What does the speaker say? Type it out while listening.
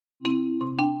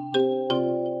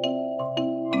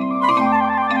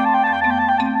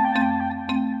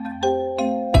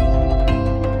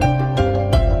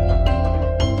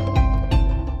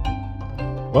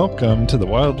welcome to the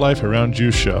Wildlife Around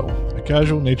You Show, a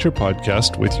casual nature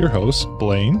podcast with your hosts,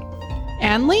 Blaine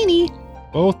and Lainey,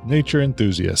 both nature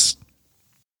enthusiasts.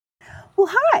 Well,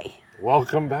 hi.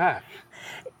 Welcome back.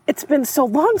 It's been so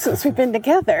long since we've been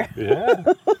together.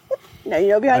 Yeah. Now you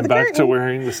know behind the curtain. I'm back to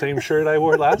wearing the same shirt I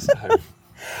wore last time.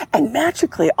 And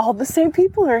magically, all the same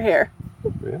people are here.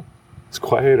 Yeah. It's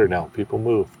quieter now. People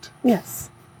moved. Yes.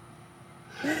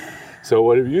 So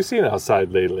what have you seen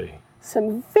outside lately?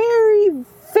 Some very,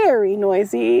 very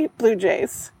noisy blue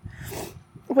jays,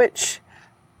 which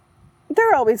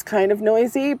they're always kind of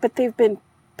noisy, but they've been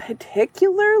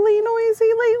particularly noisy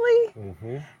lately.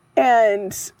 Mm-hmm.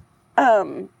 And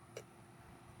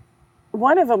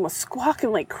one of them was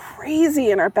squawking like crazy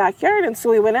in our backyard, and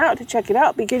so we went out to check it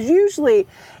out because usually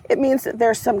it means that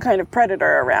there's some kind of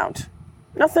predator around.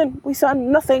 Nothing. We saw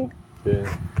nothing.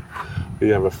 Yeah. We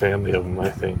have a family of them,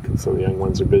 I think, and so the young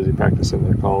ones are busy practicing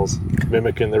their calls,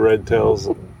 mimicking the red tails.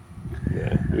 And,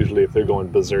 yeah, usually if they're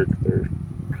going berserk,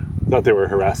 I thought they were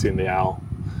harassing the owl.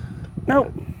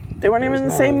 Nope, they weren't even in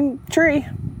the same tree.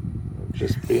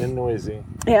 Just being noisy.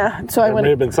 Yeah, so There may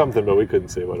have been something, but we couldn't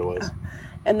see what it was.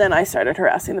 And then I started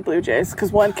harassing the blue jays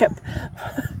because one kept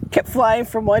flying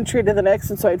from one tree to the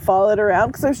next, and so I'd follow it around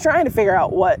because I was trying to figure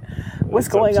out what was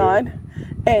going on,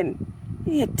 and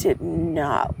it did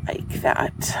not like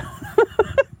that.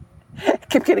 It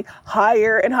kept getting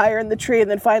higher and higher in the tree, and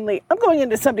then finally, I'm going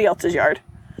into somebody else's yard.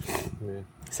 Yeah.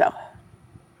 So.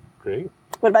 Great.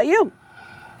 What about you?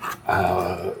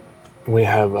 We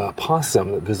have a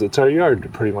possum that visits our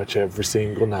yard pretty much every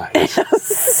single night.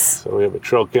 Yes. So we have a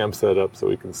trail cam set up so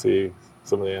we can see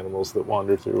some of the animals that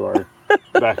wander through our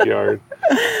backyard.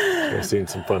 We've seen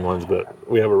some fun ones, but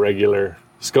we have a regular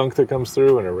skunk that comes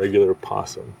through and a regular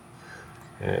possum.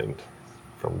 And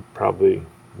from probably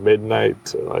midnight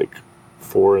to like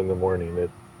 4 a.m,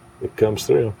 it comes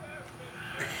through.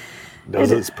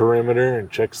 Does its perimeter and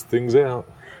checks things out.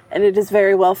 And it is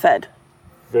very well fed.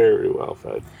 Very well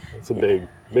fed. It's a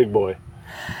big boy.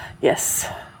 Yes.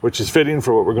 Which is fitting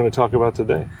for what we're going to talk about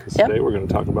today. Because today we're going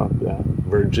to talk about the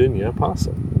Virginia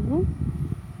possum. Mm-hmm.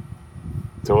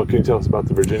 So what can you tell us about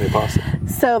the Virginia possum?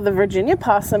 So the Virginia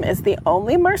possum is the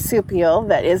only marsupial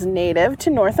that is native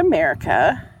to North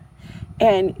America.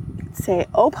 And you can say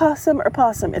opossum or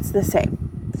possum, it's the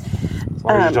same. As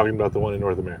long as you're talking about the one in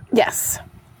North America. Yes.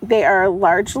 They are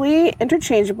largely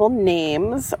interchangeable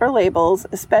names or labels,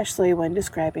 especially when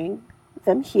describing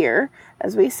them here,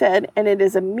 as we said. And it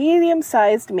is a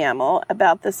medium-sized mammal,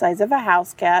 about the size of a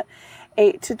house cat,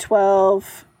 8 to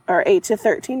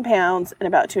 13 pounds, and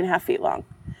about 2.5 feet long.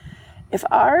 If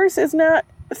ours is not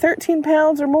 13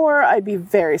 pounds or more, I'd be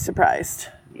very surprised.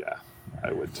 Yeah,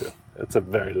 I would too. It's a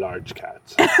very large cat.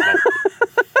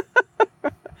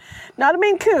 Not a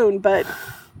Maine Coon, but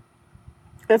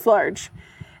it's large.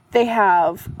 They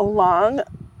have a long,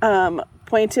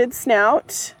 pointed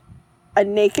snout, a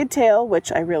naked tail,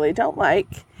 which I really don't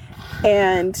like,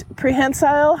 and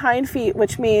prehensile hind feet,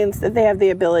 which means that they have the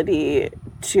ability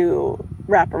to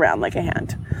wrap around like a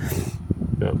hand.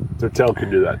 Yeah, their tail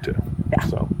can do that too. Yeah.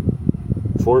 So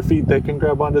 4 feet, they can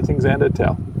grab onto things and a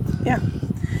tail. Yeah,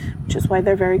 which is why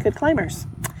they're very good climbers.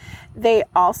 They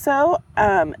also,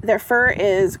 their fur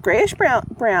is grayish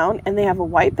brown, and they have a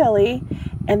white belly,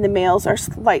 and the males are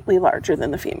slightly larger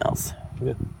than the females.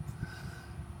 Yeah.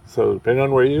 So depending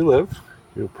on where you live,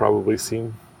 you've probably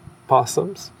seen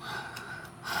possums,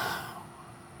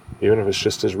 even if it's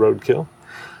just as roadkill.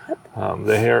 Yep.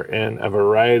 They are in a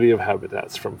variety of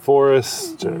habitats, from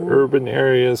forests to urban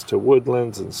areas to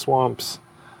woodlands and swamps.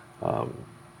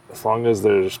 As long as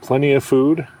there's plenty of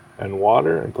food and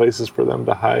water and places for them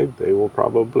to hide, they will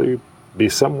probably be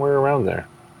somewhere around there.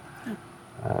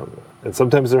 And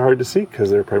sometimes they're hard to see because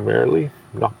they're primarily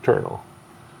nocturnal.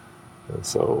 And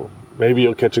so maybe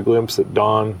you'll catch a glimpse at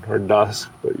dawn or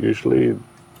dusk, but usually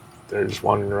they're just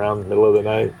wandering around in the middle of the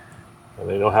night, and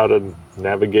they know how to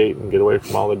navigate and get away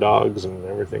from all the dogs and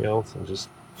everything else and just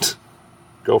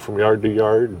go from yard to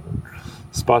yard and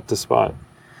spot to spot.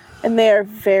 And they are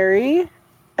very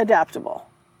adaptable.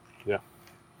 Yeah.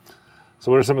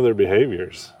 So what are some of their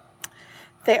behaviors?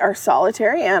 They are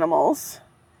solitary animals.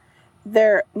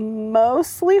 They're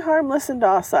mostly harmless and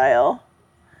docile.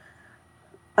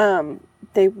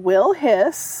 They will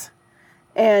hiss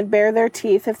and bare their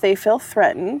teeth if they feel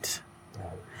threatened.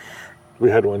 We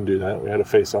had one do that. We had a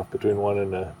face-off between one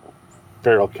and a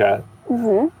feral cat.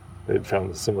 Mm-hmm. They'd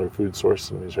found a similar food source,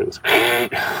 and we just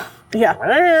heard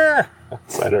this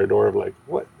outside our door of like,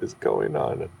 what is going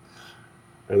on? And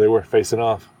there they were, facing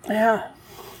off. Yeah.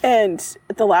 And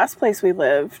at the last place we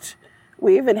lived,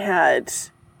 we even had,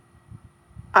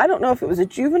 I don't know if it was a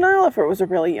juvenile, if it was a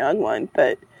really young one,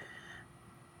 but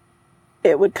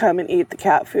it would come and eat the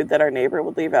cat food that our neighbor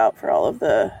would leave out for all of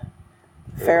the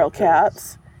feral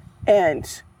cats.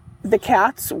 And the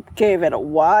cats gave it a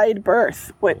wide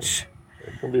berth, which...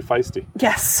 It can be feisty.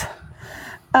 Yes.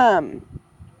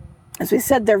 As we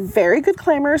said, they're very good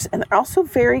climbers, and they're also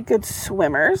very good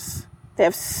swimmers. They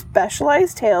have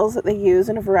specialized tails that they use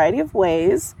in a variety of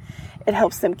ways. It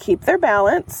helps them keep their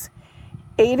balance,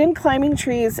 aid in climbing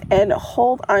trees, and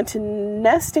hold onto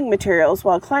nesting materials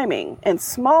while climbing. And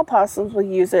small possums will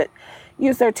use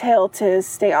their tail to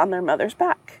stay on their mother's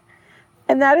back.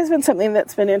 And that has been something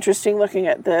that's been interesting looking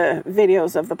at the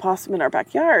videos of the possum in our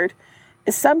backyard,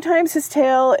 is sometimes his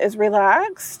tail is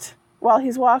relaxed while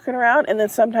he's walking around, and then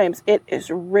sometimes it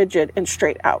is rigid and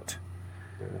straight out.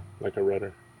 Yeah, like a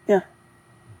rudder. Yeah.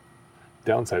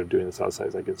 Downside of doing this outside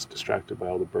is I get distracted by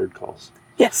all the bird calls.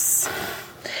 Yes.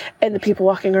 And the people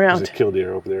walking around. There's a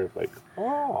killdeer over there, like,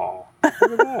 oh, look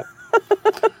at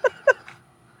that.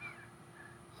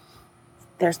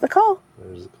 There's the call.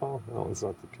 There's the call. No, it's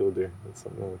not the killdeer. It's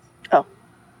something else. Oh.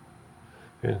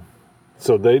 Yeah.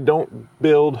 So they don't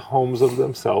build homes of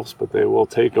themselves, but they will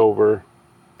take over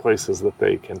places that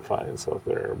they can find. So if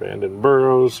there are abandoned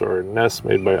burrows or nests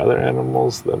made by other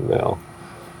animals, then they'll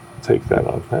take that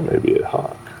on. That may be a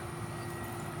hawk.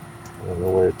 I don't know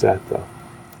where it's at, though.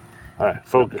 All right,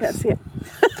 focus. Can't see it.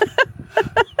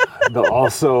 They'll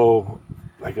also,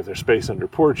 like if there's space under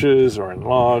porches or in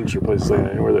logs or places like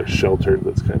that, anywhere they're sheltered,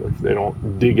 that's kind of, they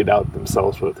don't dig it out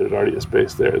themselves, but if there's already a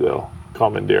space there, they'll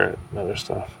commandeer it and other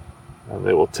stuff. And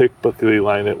they will typically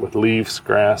line it with leaves,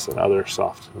 grass, and other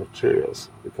soft materials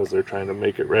because they're trying to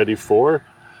make it ready for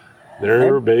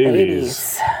their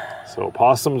babies. So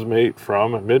possums mate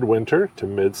from midwinter to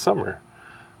midsummer,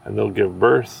 and they'll give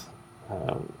birth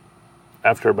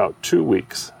after about 2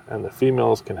 weeks. And the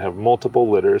females can have multiple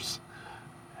litters,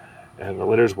 and the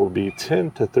litters will be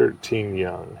 10 to 13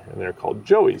 young, and they're called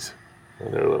joeys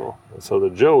when they're little. And so the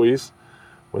joeys,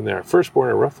 when they're first born,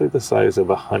 are roughly the size of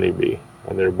a honeybee,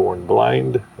 and they're born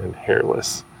blind and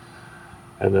hairless.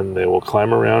 And then they will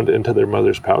climb around into their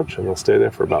mother's pouch, and they'll stay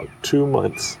there for about 2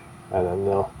 months. And then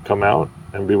they'll come out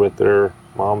and be with their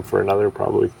mom for another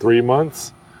probably 3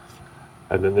 months.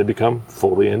 And then they become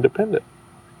fully independent.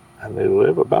 And they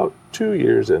live about 2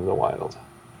 years in the wild.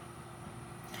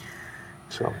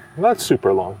 So, not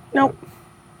super long. Nope.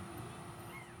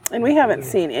 And we haven't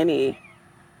seen any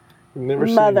We've never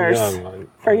mothers seen young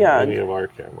or on young. any of our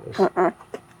cameras.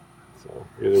 So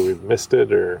either we've missed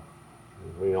it or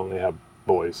we only have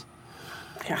boys.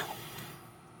 Yeah.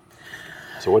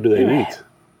 So what do they eat?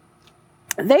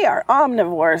 They are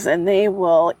omnivores, and they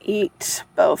will eat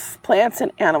both plants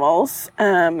and animals.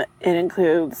 It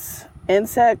includes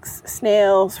insects,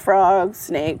 snails, frogs,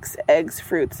 snakes, eggs,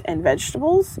 fruits, and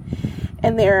vegetables.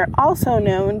 And they're also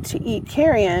known to eat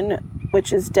carrion,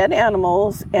 which is dead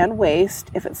animals and waste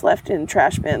if it's left in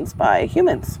trash bins by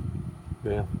humans.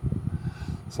 Yeah.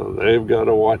 So they've got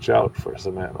to watch out for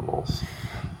some animals.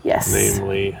 Yes.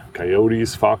 Namely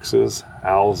coyotes, foxes,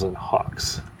 owls, and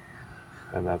hawks.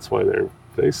 And that's why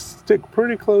they stick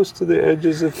pretty close to the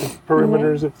edges of the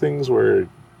perimeters of things where you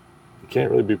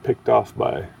can't really be picked off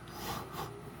by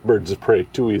birds of prey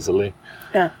too easily.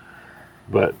 Yeah.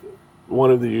 But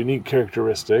one of the unique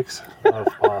characteristics of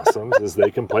possums is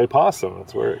they can play possum.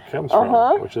 That's where it comes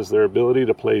from, which is their ability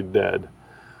to play dead.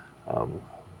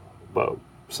 But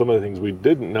some of the things we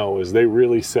didn't know is they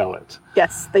really sell it.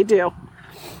 Yes, they do.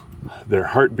 Their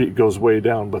heartbeat goes way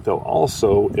down, but they'll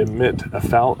also emit a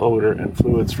foul odor and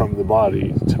fluids from the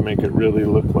body to make it really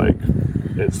look like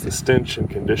it's the stench and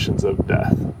conditions of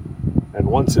death. And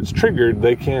once it's triggered,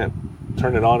 they can't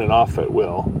turn it on and off at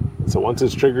will. So once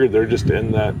it's triggered, they're just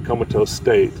in that comatose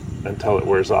state until it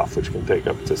wears off, which can take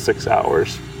up to 6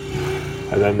 hours.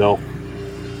 And then they'll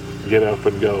get up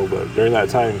and go. But during that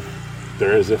time,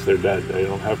 they're as if they're dead. They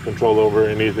don't have control over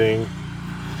anything.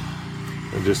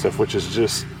 And just stuff, which is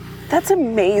just... That's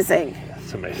amazing.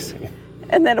 It's amazing.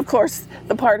 And then, of course,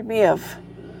 the part of me of,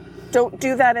 don't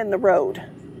do that in the road.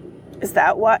 Is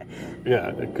that what? Yeah,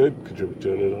 it could contribute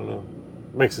to it. I don't know.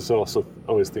 Makes us also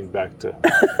always think back to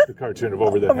the cartoon of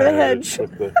Over the Hedge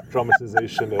with the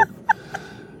dramatization of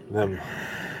them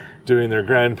doing their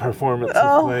grand performance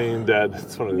of playing dead.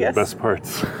 It's one of the best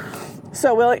parts.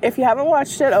 So, if you haven't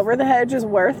watched it, Over the Hedge is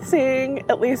worth seeing,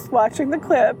 at least watching the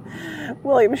clip.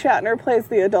 William Shatner plays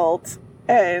the adult,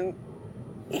 and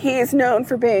he's known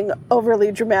for being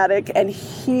overly dramatic, and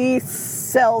he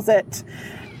sells it.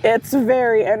 It's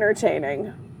very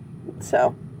entertaining.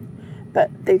 So... But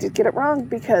they did get it wrong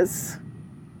because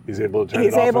he's able to turn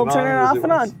it off and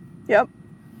on. Yep.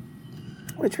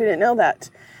 Which we didn't know that.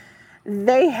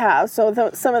 They have, some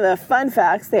of the fun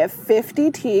facts, they have 50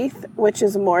 teeth, which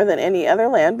is more than any other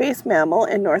land-based mammal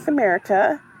in North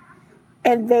America.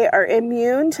 And they are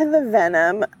immune to the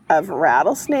venom of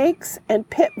rattlesnakes and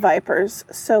pit vipers,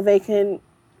 so they can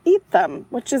eat them,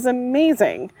 which is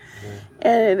amazing.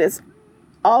 And it is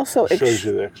also... Shows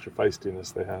you the extra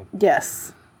feistiness they have.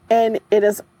 Yes. And it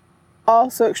is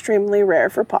also extremely rare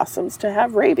for possums to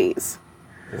have rabies.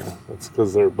 Yeah, that's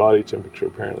because their body temperature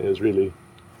apparently is really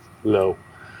low.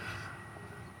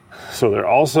 So they're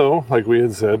also, like we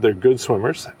had said, they're good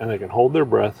swimmers, and they can hold their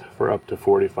breath for up to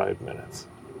 45 minutes,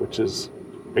 which is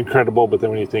incredible. But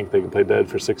then when you think they can play dead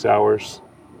for 6 hours,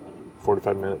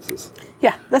 45 minutes is...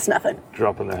 Yeah, that's nothing.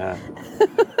 Drop in the hat.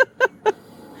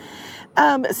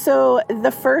 So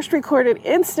the first recorded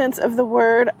instance of the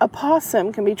word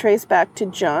opossum can be traced back to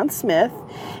John Smith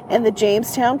in the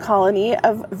Jamestown colony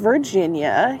of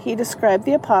Virginia. He described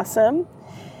the opossum,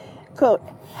 quote,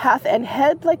 hath an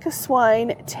head like a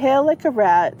swine, tail like a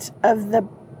rat, of the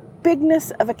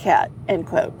bigness of a cat, end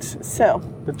quote. So,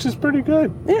 which is pretty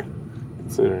good. Yeah.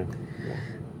 Considering.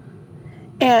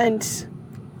 And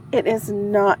it is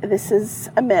not, this is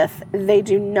a myth, they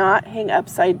do not hang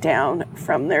upside down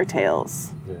from their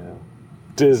tails. Yeah.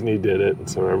 Disney did it, and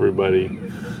so everybody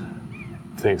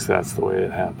thinks that's the way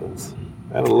it happens.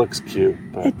 And it looks cute.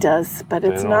 But it does, but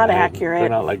it's not accurate. They're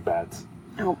not like bats.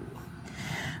 No.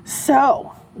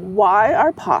 So, why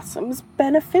are possums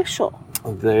beneficial?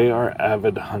 They are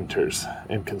avid hunters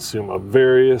and consume a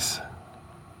various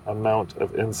amount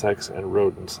of insects and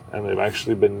rodents. And they've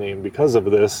actually been named, because of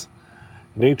this,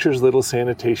 nature's little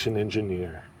sanitation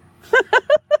engineer.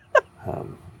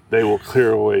 They will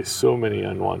clear away so many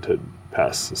unwanted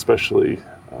pests, especially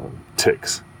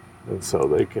ticks. And so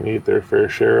they can eat their fair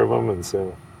share of them, and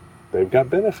so they've got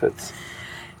benefits.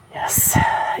 Yes.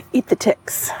 Eat the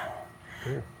ticks.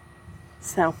 Yeah.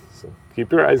 So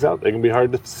keep your eyes out. They can be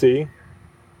hard to see.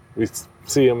 We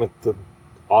see them at the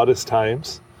oddest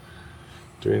times,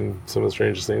 doing some of the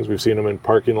strangest things. We've seen them in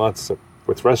parking lots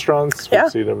with restaurants. Yeah.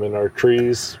 We've seen them in our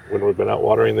trees when we've been out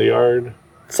watering the yard.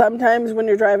 Sometimes when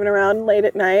you're driving around late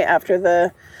at night after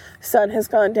the sun has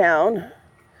gone down,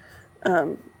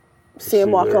 see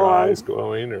them walk their along. Eyes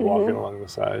glowing or walking along the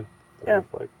side. Yeah.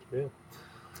 Yeah.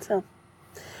 So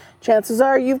chances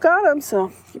are you've got them,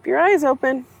 so keep your eyes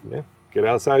open. Yeah. Get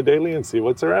outside daily and see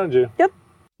what's around you. Yep.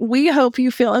 We hope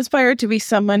you feel inspired to be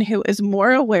someone who is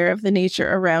more aware of the nature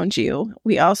around you.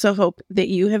 We also hope that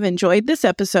you have enjoyed this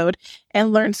episode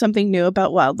and learned something new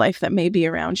about wildlife that may be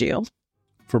around you.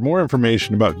 For more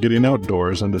information about getting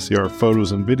outdoors and to see our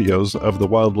photos and videos of the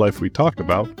wildlife we talked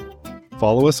about,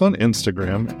 follow us on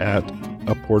Instagram at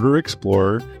A Porter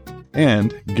Explorer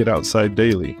and Get Outside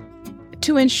Daily.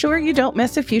 To ensure you don't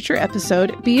miss a future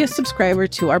episode, be a subscriber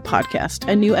to our podcast.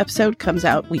 A new episode comes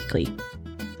out weekly.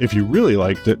 If you really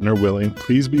liked it and are willing,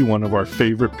 please be one of our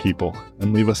favorite people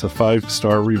and leave us a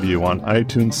 5-star review on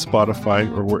iTunes, Spotify,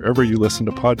 or wherever you listen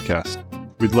to podcasts.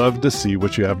 We'd love to see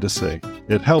what you have to say.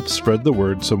 It helps spread the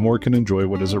word so more can enjoy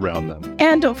what is around them.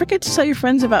 And don't forget to tell your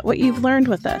friends about what you've learned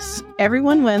with us.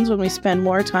 Everyone wins when we spend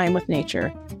more time with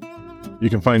nature. You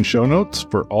can find show notes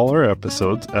for all our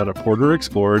episodes at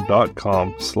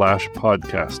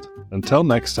aporterexplorer.com/podcast. Until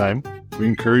next time, we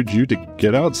encourage you to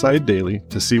get outside daily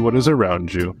to see what is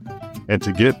around you and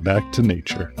to get back to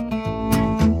nature.